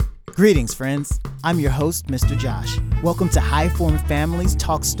Greetings, friends. I'm your host, Mr. Josh. Welcome to High Form Families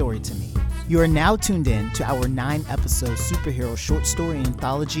Talk Story to Me. You are now tuned in to our 9-episode superhero short story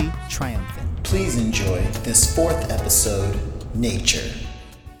anthology, Triumphant. Please enjoy this 4th episode, Nature.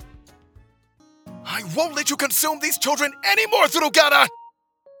 I won't let you consume these children anymore, Drugada!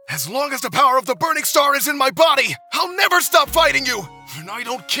 As long as the power of the burning star is in my body, I'll never stop fighting you! And I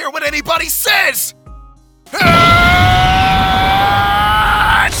don't care what anybody says!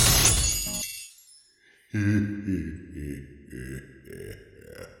 The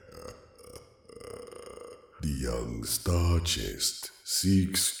young star chest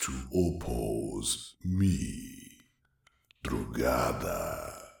seeks to oppose me,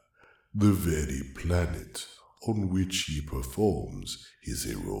 Drugada, the very planet on which he performs his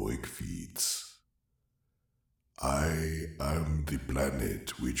heroic feats. I am the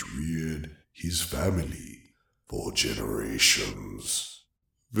planet which reared his family for generations.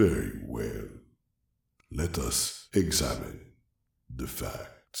 Very well. Let us examine the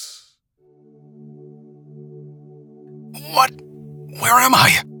facts. What? Where am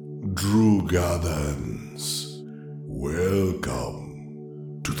I? Drugadans,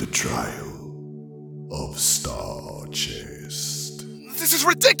 welcome to the trial of Star Chest. This is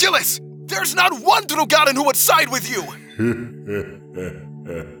ridiculous! There's not one Drugadan who would side with you!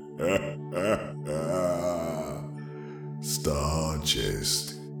 Star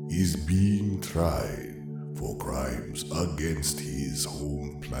Chest is being tried for crimes against his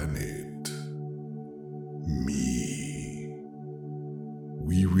home planet, me.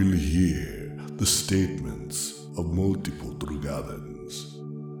 We will hear the statements of multiple Drugadans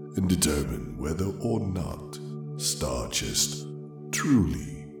and determine whether or not Star Chest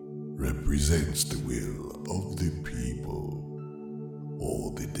truly represents the will of the people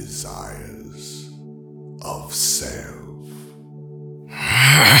or the desires of self.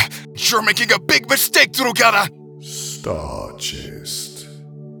 You're making a big mistake, Drugada! Star Chest,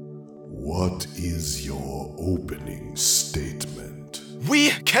 what is your opening statement? We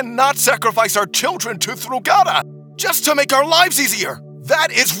cannot sacrifice our children to Drugada just to make our lives easier!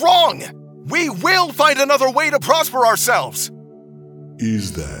 That is wrong! We will find another way to prosper ourselves!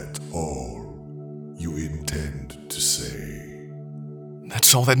 Is that all you intend to say?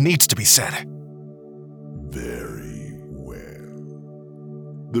 That's all that needs to be said. Very well.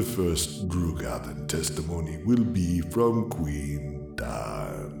 The first Drugadan testimony will be from Queen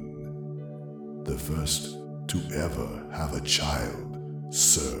Dan, the first to ever have a child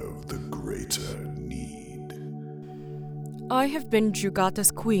serve the greater need. I have been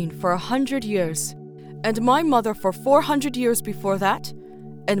Drugada's queen for 100 years, and my mother for 400 years before that,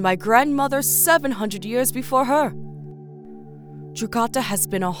 and my grandmother 700 years before her. Drugada has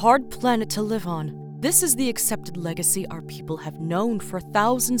been a hard planet to live on. This is the accepted legacy our people have known for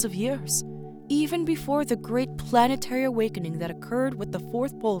thousands of years, even before the great planetary awakening that occurred with the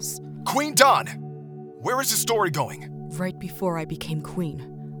fourth pulse. Queen Dawn, where is the story going? Right before I became queen,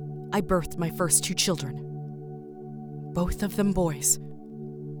 I birthed my first 2 children. Both of them boys.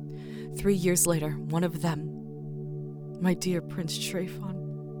 3 years later, one of them, my dear Prince Trayfon,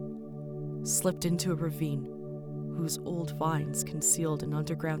 slipped into a ravine whose old vines concealed an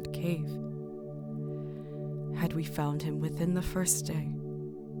underground cave. Had we found him within the first day,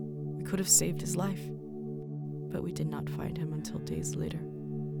 we could have saved his life, but we did not find him until days later.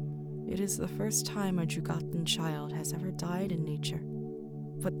 It is the first time a Drugadan child has ever died in nature,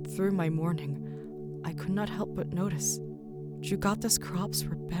 but through my mourning, I could not help but notice Drugada's crops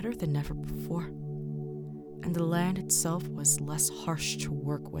were better than ever before, and the land itself was less harsh to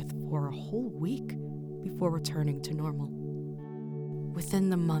work with for a whole week before returning to normal. Within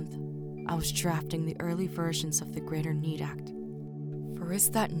the month, I was drafting the early versions of the Greater Need Act. For is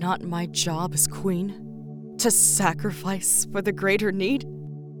that not my job as queen? To sacrifice for the greater need?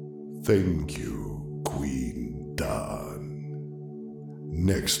 Thank you, Queen Dan.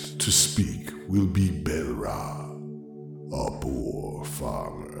 Next to speak will be Belra, a poor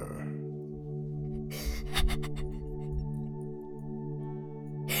farmer.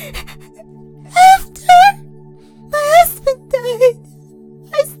 After my husband died,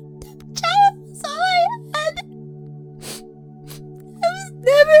 my stepchild was all I had. I was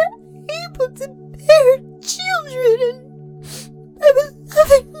never able to bear children, and my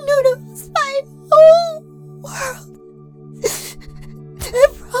beloved Nuno was my whole world. I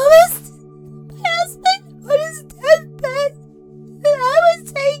promised my husband on his deathbed that I would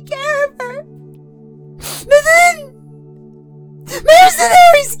take care of her. But then,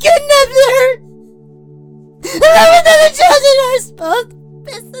 mercenaries kidnapped her! And I with other children in our small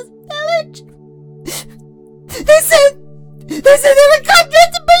business village. They said they would come back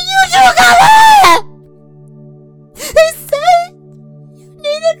to my usual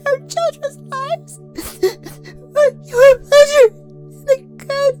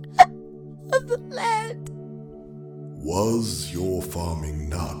farming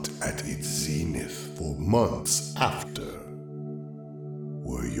not at its zenith for months after?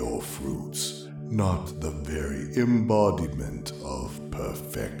 Were your fruits not the very embodiment of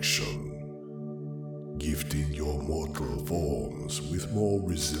perfection, gifting your mortal forms with more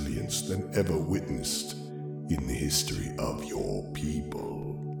resilience than ever witnessed in the history of your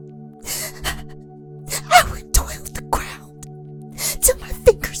people? I would toil the ground till my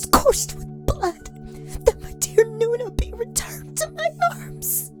fingers coursed with blood, that my dear Nuna be returned to my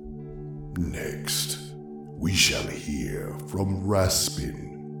arms. Next, we shall hear from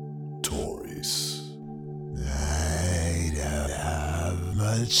Raspin Taurus. I don't have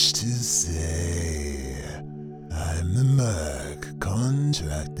much to say. I'm the merc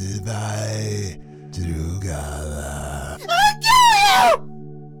contracted by Drugala. I'll kill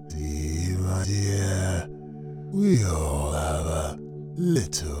you! See, my dear, we all have a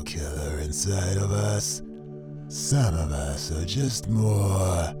little killer inside of us. Some of us are just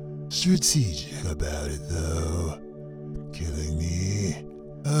more strategic about it, though. Killing me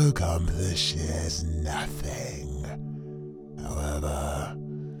accomplishes nothing. However,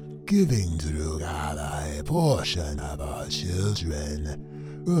 giving Drugala a portion of our children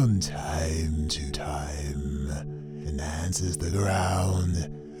from time to time enhances the ground,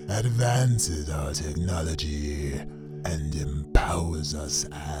 advances our technology, and empowers us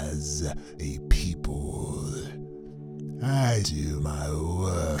as a people. I do my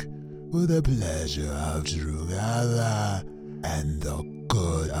work for the pleasure of Drugala and the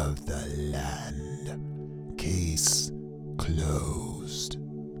good of the land. Case closed.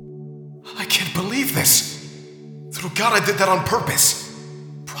 I can't believe this. Drugada did that on purpose.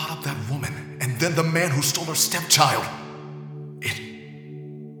 Brought up that woman, and then the man who stole her stepchild.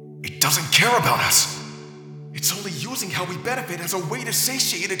 It doesn't care about us. It's only using how we benefit as a way to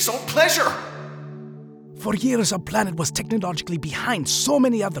satiate its own pleasure. For years, our planet was technologically behind so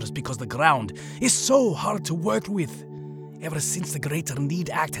many others because the ground is so hard to work with. Ever since the Greater Need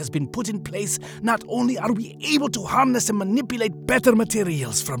Act has been put in place, not only are we able to harness and manipulate better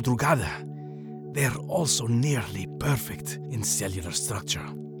materials from Drugada, they're also nearly perfect in cellular structure.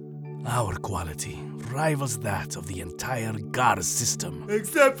 Our quality rivals that of the entire GAR system.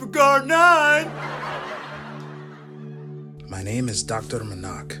 Except for GAR 9! My name is Dr.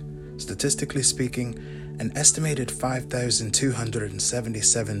 Manak. Statistically speaking, an estimated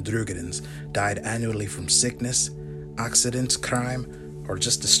 5,277 Drugadans died annually from sickness, accidents, crime, or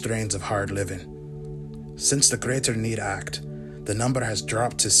just the strains of hard living. Since the Greater Need Act, the number has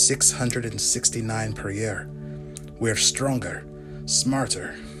dropped to 669 per year. We're stronger,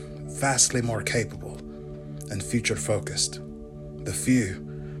 smarter, vastly more capable, and future-focused. The few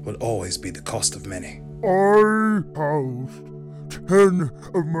will always be the cost of many. I housed 10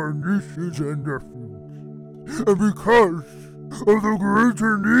 of my nieces and nephews, and because of the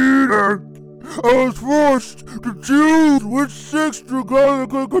Greater Need Act, I was forced to choose which 6 Drugala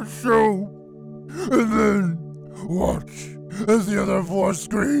could consume, and then watch as the other 4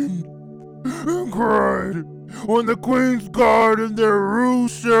 screamed and cried when the Queen's Guard in their rude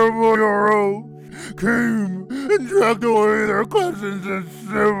ceremonial robes came and dragged away their cousins and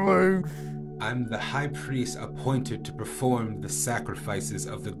siblings. I'm the High Priest appointed to perform the sacrifices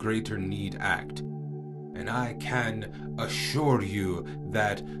of the Greater Need Act, and I can assure you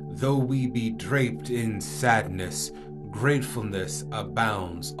that though we be draped in sadness, gratefulness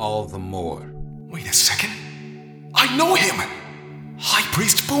abounds all the more. Wait a second. I know him! High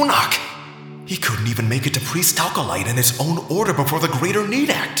Priest Bunak! He couldn't even make it to Priest Alkalite in his own order before the Greater Need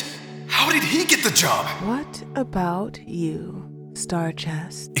Act. How did he get the job? What about you,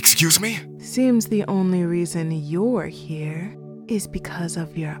 Starchest? Excuse me? Seems the only reason you're here is because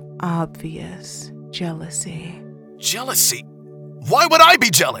of your obvious jealousy. Jealousy? Why would I be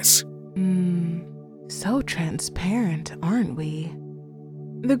jealous? So transparent, aren't we?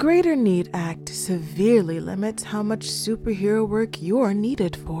 The Greater Need Act severely limits how much superhero work you're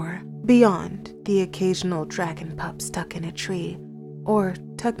needed for, beyond the occasional dragon pup stuck in a tree or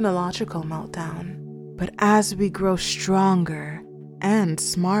technological meltdown. But as we grow stronger and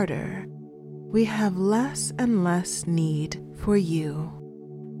smarter, we have less and less need for you.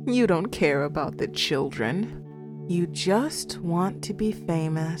 You don't care about the children. You just want to be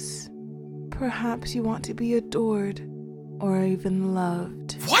famous. Perhaps you want to be adored or even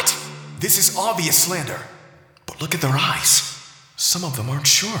loved. What? This is obvious slander. But look at their eyes. Some of them aren't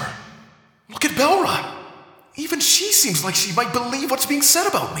sure. Look at Belra. Even she seems like she might believe what's being said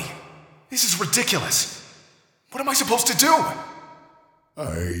about me. This is ridiculous. What am I supposed to do?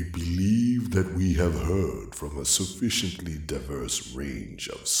 I believe that we have heard from a sufficiently diverse range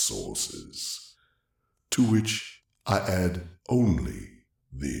of sources, to which I add only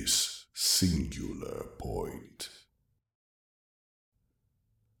this singular point.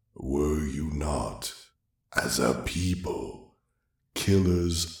 Were you not, as a people,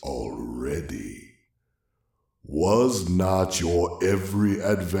 killers already? Was not your every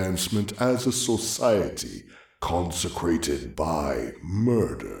advancement as a society consecrated by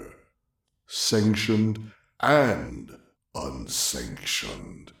murder, sanctioned and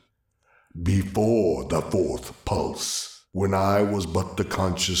unsanctioned? Before the fourth pulse, when I was but the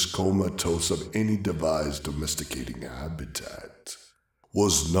conscious comatose of any devised domesticating habitat,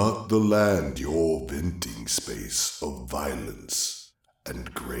 was not the land your venting space of violence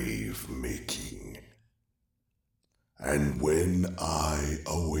and grave-making? And when I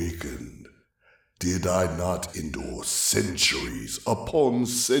awakened, did I not endure centuries upon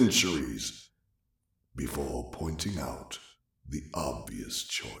centuries before pointing out the obvious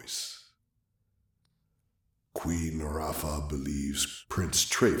choice? Queen Rafa believes Prince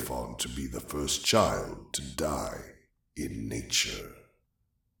Triumphant to be the first child to die in nature.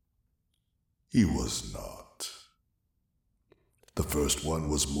 He was not. The first one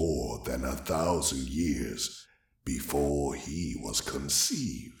was more than 1,000 years before he was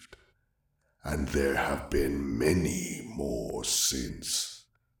conceived, and there have been many more since.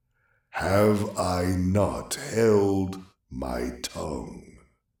 Have I not held my tongue?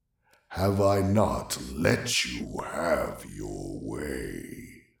 Have I not let you have your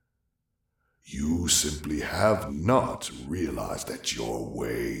way? You simply have not realized that your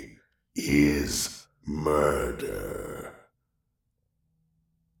way is murder.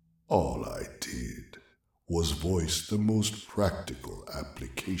 All I did was voice the most practical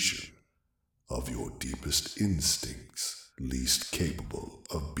application of your deepest instincts, least capable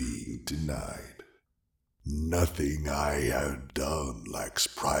of being denied. Nothing I have done lacks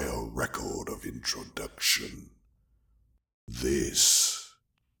prior record of introduction. This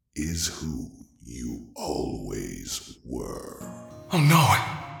is who you always were. Oh no!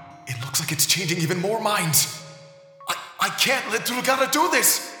 It looks like it's changing even more minds. I can't let Drugada do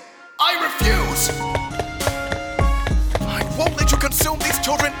this! I refuse! I won't let you consume these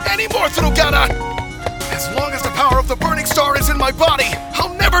children anymore, Drugada! As long as the power of the burning star is in my body,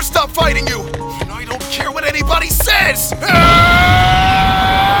 I'll never stop fighting you! And I don't care what anybody says!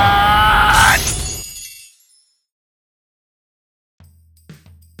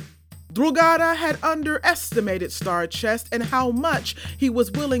 Drugada had underestimated Star Chest and how much he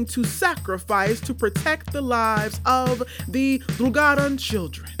was willing to sacrifice to protect the lives of the Drugadan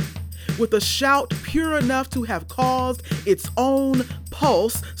children. With a shout pure enough to have caused its own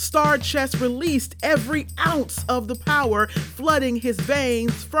pulse, Star Chest released every ounce of the power flooding his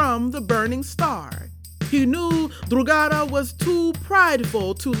veins from the burning star. He knew Drugada was too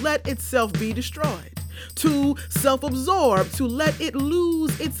prideful to let itself be destroyed, too self-absorbed to let it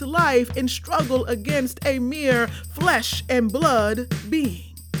lose its life in struggle against a mere flesh and blood being.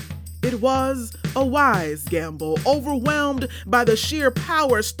 It was a wise gamble. Overwhelmed by the sheer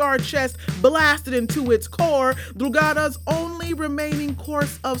power Star Chest blasted into its core, Drugada's only remaining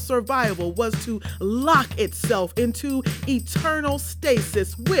course of survival was to lock itself into eternal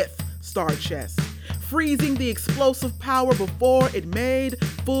stasis with Star Chest, freezing the explosive power before it made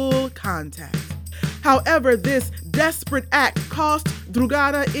full contact. However, this desperate act cost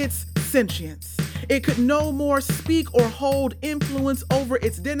Drugada its sentience. It could no more speak or hold influence over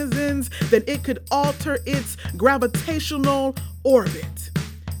its denizens than it could alter its gravitational orbit.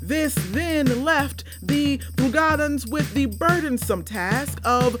 This then left the Drugadans with the burdensome task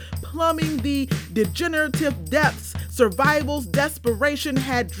of plumbing the degenerative depths survival's desperation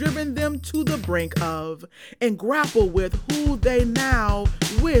had driven them to the brink of, and grapple with who they now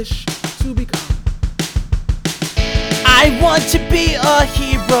wish to become. I want to be a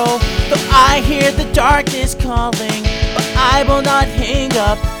hero, though I hear the darkness calling, but I will not hang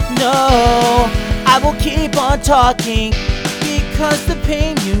up, no, I will keep on talking, because the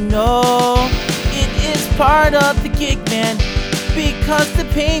pain you know, it is part of the gig, man, because the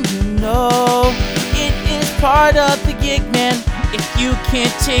pain you know, it is part of the gig, man. If you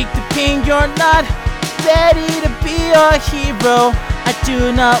can't take the pain, you're not ready to be a hero. I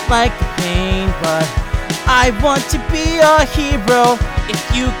do not like the pain, but I want to be a hero. If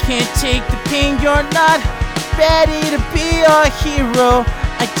you can't take the pain, you're not ready to be a hero.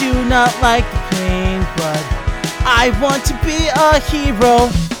 I do not like the pain, but I want to be a hero.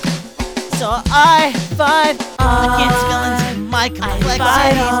 So I fight against villains and my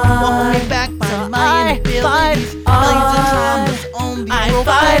complexities, hold me back by my inabilities, millions of traumas, only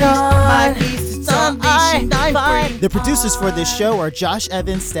my beast is unleashing. I The producers for this show are Josh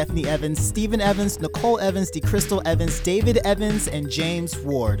Evans, Stefnie Evans, Stephen Evans, Nichole Evans, DeCrystal Evans, David Evans, and James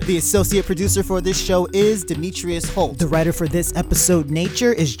Ward. The associate producer for this show is Demetrius Holt. The writer for this episode,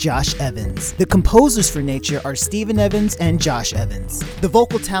 Nature, is Josh Evans. The composers for Nature are Stephen Evans and Josh Evans. The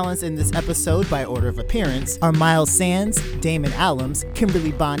vocal talents in this episode, by order of appearance, are Myles Sands, Damon Alums,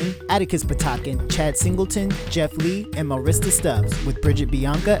 Kimberly Bonny, Atticus Batacan, Chad Singleton, Jeph Lee, and Marrista Stubs, with bridgette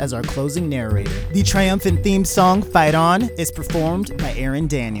Bianca as our closing narrator. The Triumphant theme song, Fight On, is performed by Aaron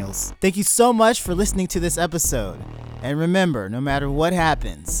Daniels. Thank you so much for listening to this episode. And remember, no matter what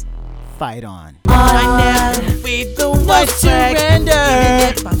happens, fight on. I never wave the white flag. Surrender.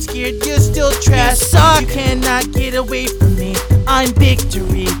 Even if I'm scared, you're still trash. You cannot get away from me. I'm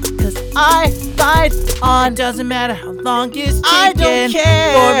victory, cause I fight on. It doesn't matter how long it's taken I don't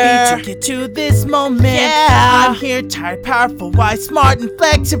care for me to get to this moment. Yeah. I'm here, tired, powerful, wise, smart, and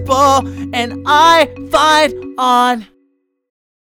flexible, and I fight on.